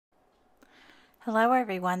Hello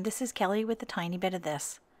everyone, this is Kelly with a tiny bit of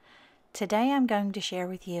this. Today I'm going to share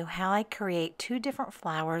with you how I create two different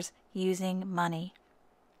flowers using money.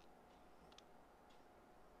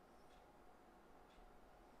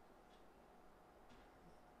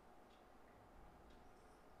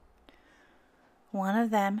 One of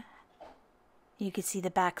them, you can see the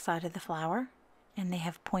back side of the flower and they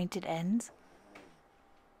have pointed ends.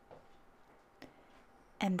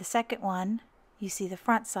 And the second one, you see the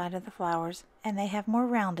front side of the flowers and they have more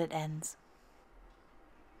rounded ends.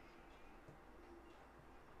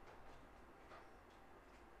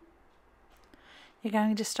 You're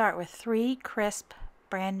going to start with 3 crisp,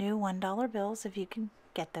 brand new $1 bills if you can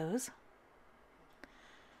get those.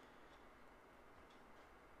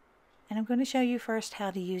 And I'm going to show you first how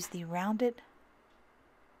to use the rounded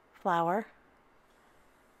flower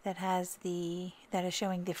that is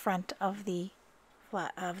showing the front of the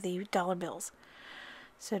dollar bills.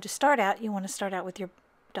 So to start out, you want to start out with your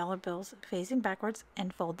dollar bills facing backwards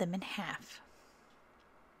and fold them in half.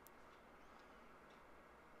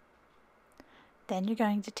 Then you're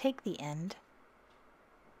going to take the end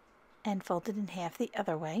and fold it in half the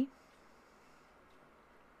other way.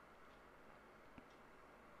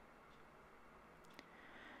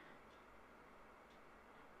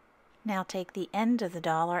 Now take the end of the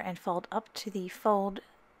dollar and fold up to the fold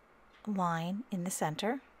line in the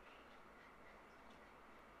center.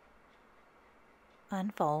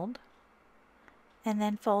 Unfold and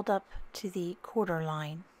then fold up to the quarter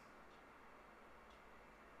line.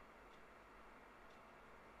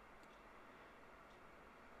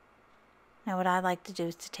 Now what I like to do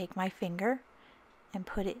is to take my finger and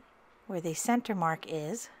put it where the center mark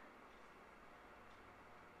is,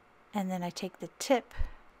 and then I take the tip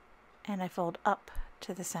and I fold up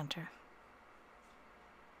to the center.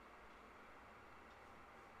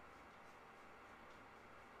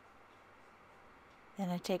 Then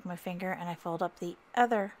I take my finger and I fold up the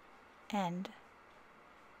other end.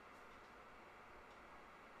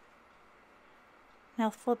 Now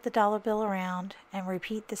flip the dollar bill around and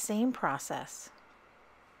repeat the same process.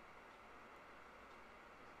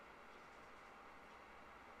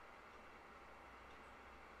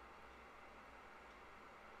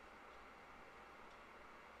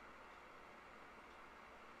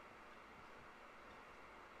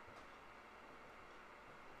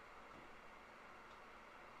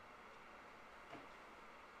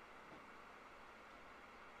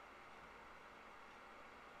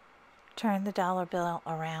 Turn the dollar bill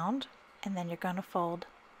around and then you're going to fold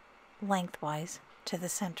lengthwise to the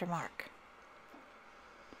center mark.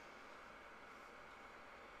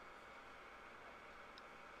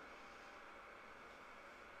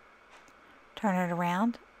 Turn it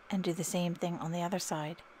around and do the same thing on the other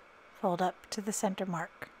side. Fold up to the center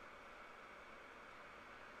mark.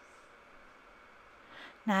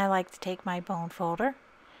 Now I like to take my bone folder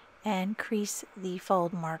and crease the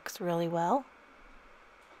fold marks really well.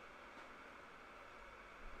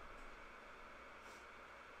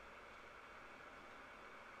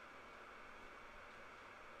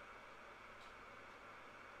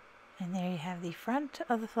 And there you have the front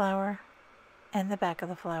of the flower and the back of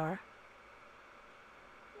the flower.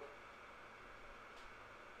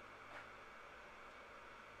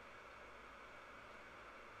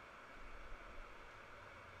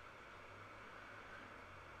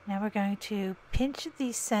 Now we're going to pinch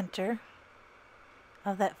the center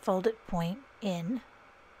of that folded point in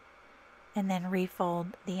and then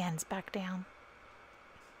refold the ends back down.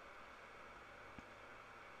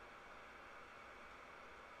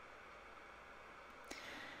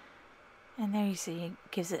 And there you see, it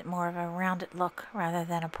gives it more of a rounded look rather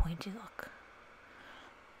than a pointy look.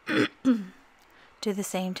 Do the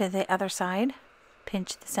same to the other side.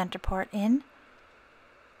 Pinch the center part in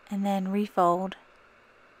and then refold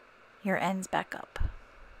your ends back up.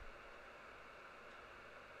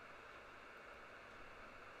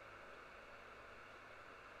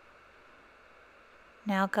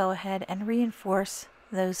 Now go ahead and reinforce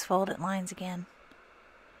those folded lines again.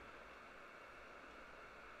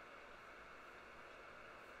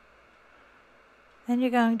 Then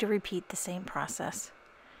you're going to repeat the same process.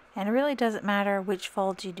 And it really doesn't matter which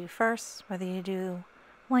folds you do first, whether you do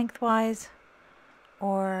lengthwise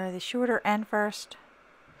or the shorter end first.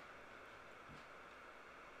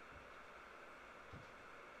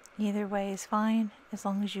 Either way is fine as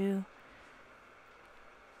long as you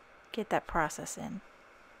get that process in.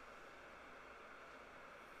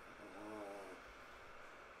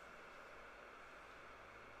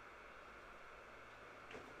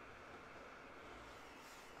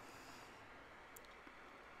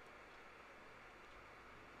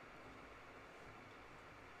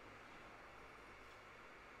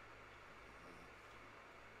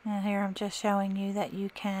 And here I'm just showing you that you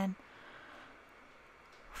can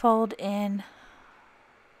fold in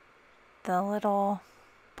the little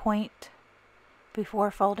point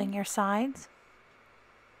before folding your sides,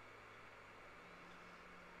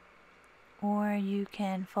 or you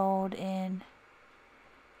can fold in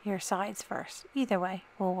your sides first. Either way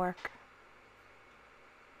will work.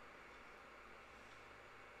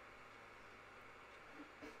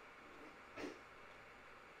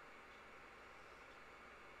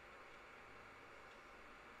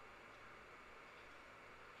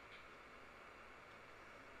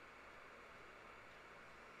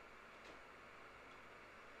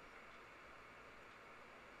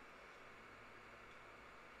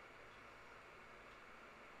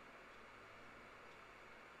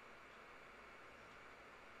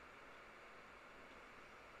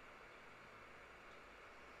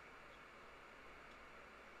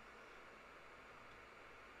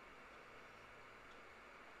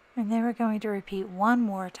 And then we're going to repeat one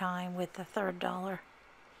more time with the third dollar.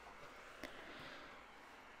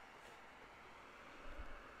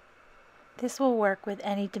 This will work with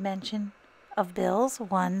any dimension of bills,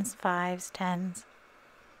 ones, fives, tens.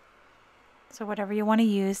 So whatever you want to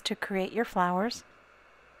use to create your flowers.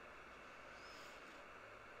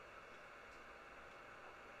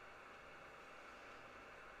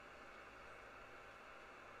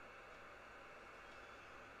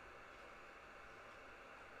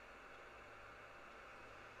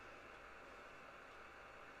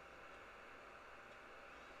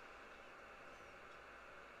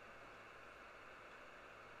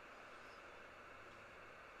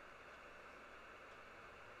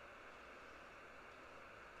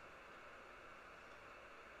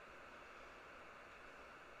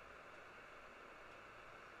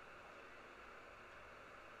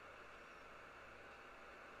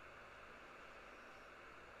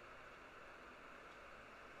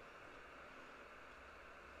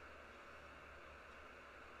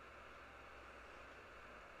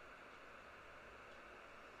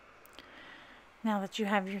 Now that you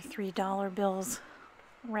have your $3 bills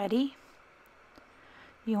ready,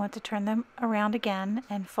 you want to turn them around again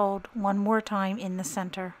and fold one more time in the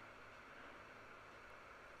center,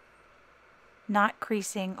 not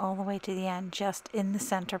creasing all the way to the end, just in the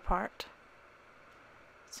center part.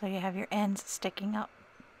 So you have your ends sticking up.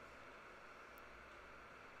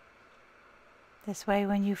 This way,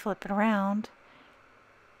 when you flip it around,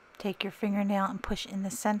 take your fingernail and push in the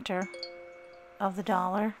center of the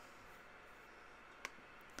dollar.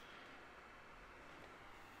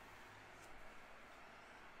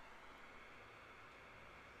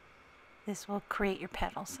 This will create your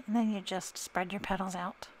petals, and then you just spread your petals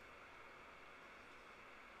out.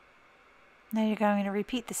 Now you're going to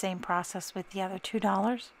repeat the same process with the other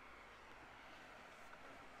 $2.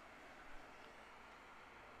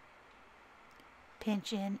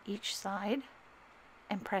 Pinch in each side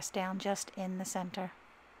and press down just in the center.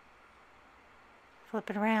 Flip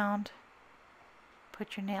it around,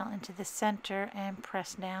 put your nail into the center and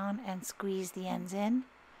press down and squeeze the ends in,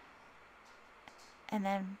 and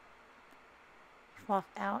then fluff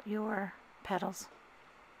out your petals.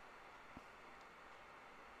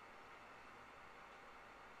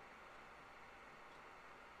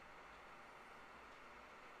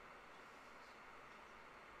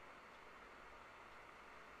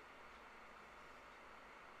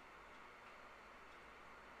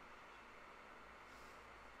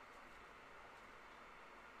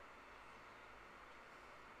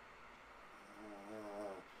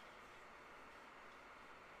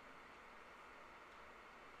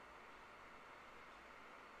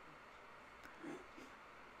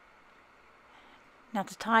 Now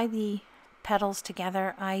to tie the petals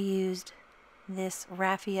together, I used this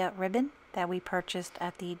raffia ribbon that we purchased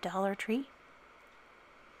at the Dollar Tree.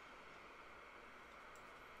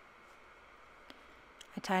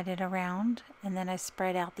 I tied it around and then I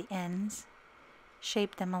spread out the ends,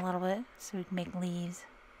 shaped them a little bit so we can make leaves.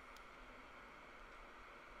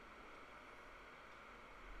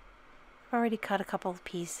 I've already cut a couple of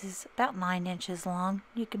pieces, about 9 inches long.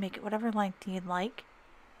 You can make it whatever length you'd like.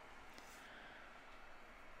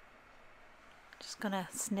 Just gonna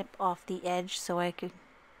snip off the edge so I could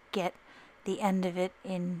get the end of it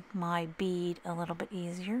in my bead a little bit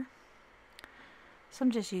easier. So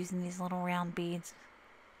I'm just using these little round beads.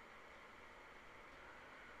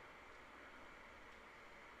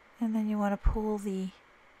 And then you want to pull the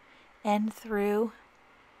end through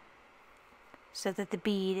so that the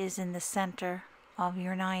bead is in the center of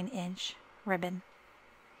your 9-inch ribbon.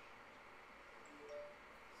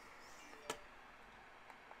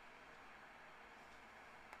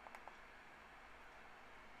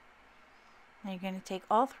 Now Now you're going to take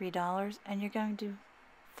all $3 and you're going to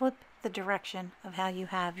flip the direction of how you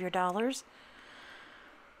have your dollars.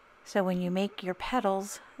 So when you make your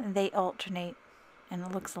petals, they alternate and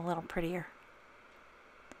it looks a little prettier.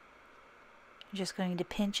 You're just going to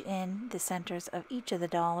pinch in the centers of each of the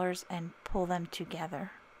dollars and pull them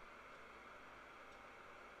together.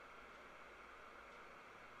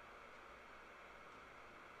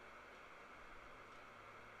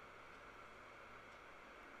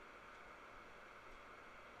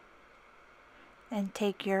 And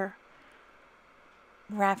take your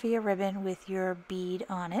raffia ribbon with your bead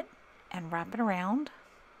on it and wrap it around.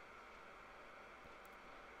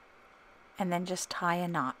 And then just tie a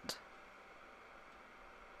knot.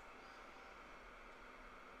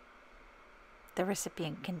 The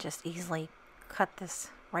recipient can just easily cut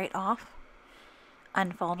this right off,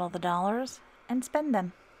 unfold all the dollars, and spend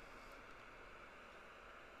them.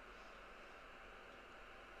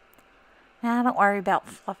 Now don't worry about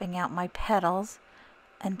fluffing out my petals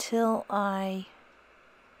until I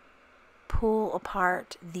pull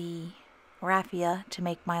apart the raffia to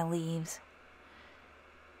make my leaves.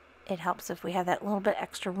 It helps if we have that little bit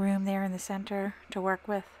extra room there in the center to work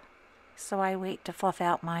with. So I wait to fluff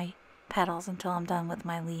out my petals until I'm done with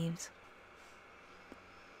my leaves.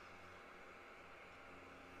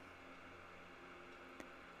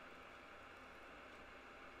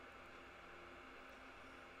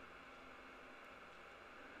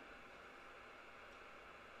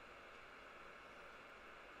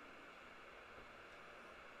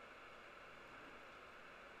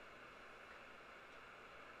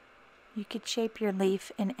 You could shape your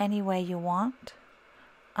leaf in any way you want.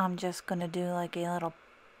 I'm just going to do like a little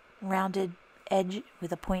rounded edge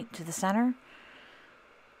with a point to the center,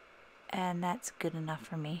 and that's good enough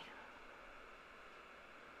for me.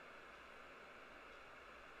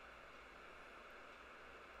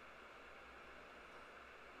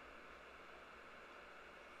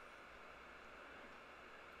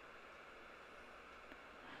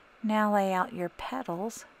 Now lay out your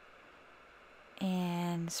petals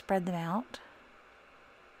and spread them out.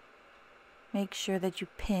 Make sure that you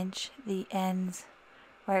pinch the ends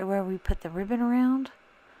right where we put the ribbon around.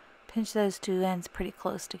 Pinch those two ends pretty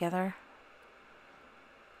close together.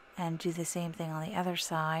 And do the same thing on the other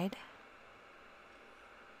side.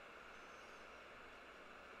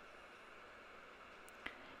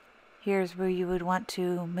 Here's where you would want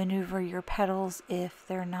to maneuver your petals if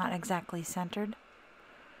they're not exactly centered.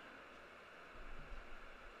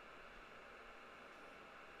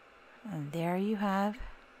 And there you have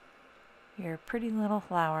your pretty little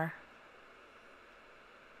flower.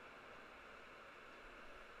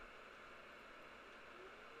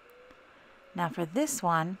 Now for this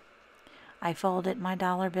one, I folded my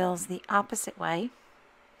dollar bills the opposite way.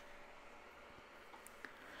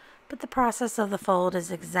 But the process of the fold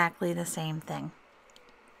is exactly the same thing.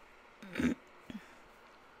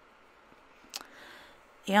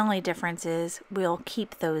 The only difference is we'll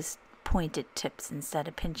keep those pointed tips instead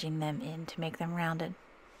of pinching them in to make them rounded.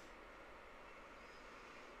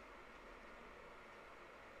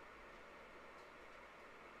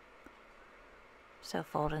 So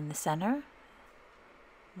fold in the center,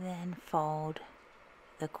 then fold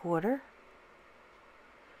the quarter.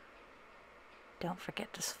 Don't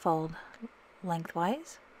forget to fold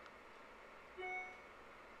lengthwise.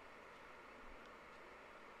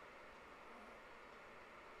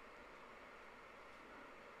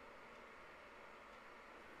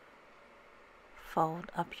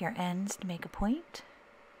 Fold up your ends to make a point.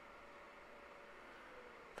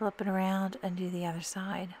 Flip it around and do the other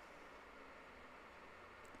side.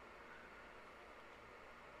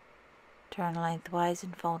 Turn lengthwise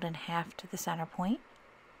and fold in half to the center point.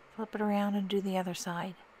 Flip it around and do the other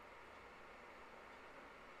side.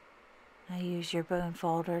 Now use your bone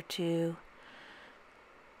folder to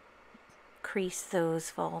crease those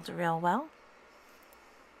folds real well.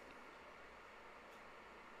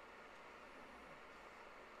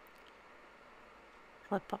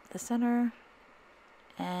 Flip up the center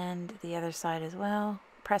and the other side as well,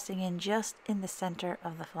 pressing in just in the center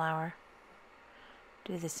of the flower.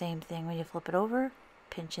 Do the same thing when you flip it over,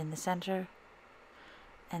 pinch in the center,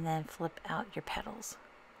 and then flip out your petals.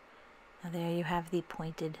 Now there you have the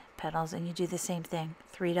pointed petals, and you do the same thing.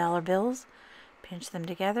 $3 bills, pinch them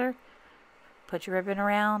together, put your ribbon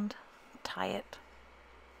around, tie it.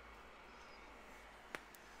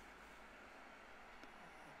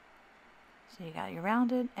 So you got your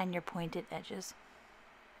rounded and your pointed edges.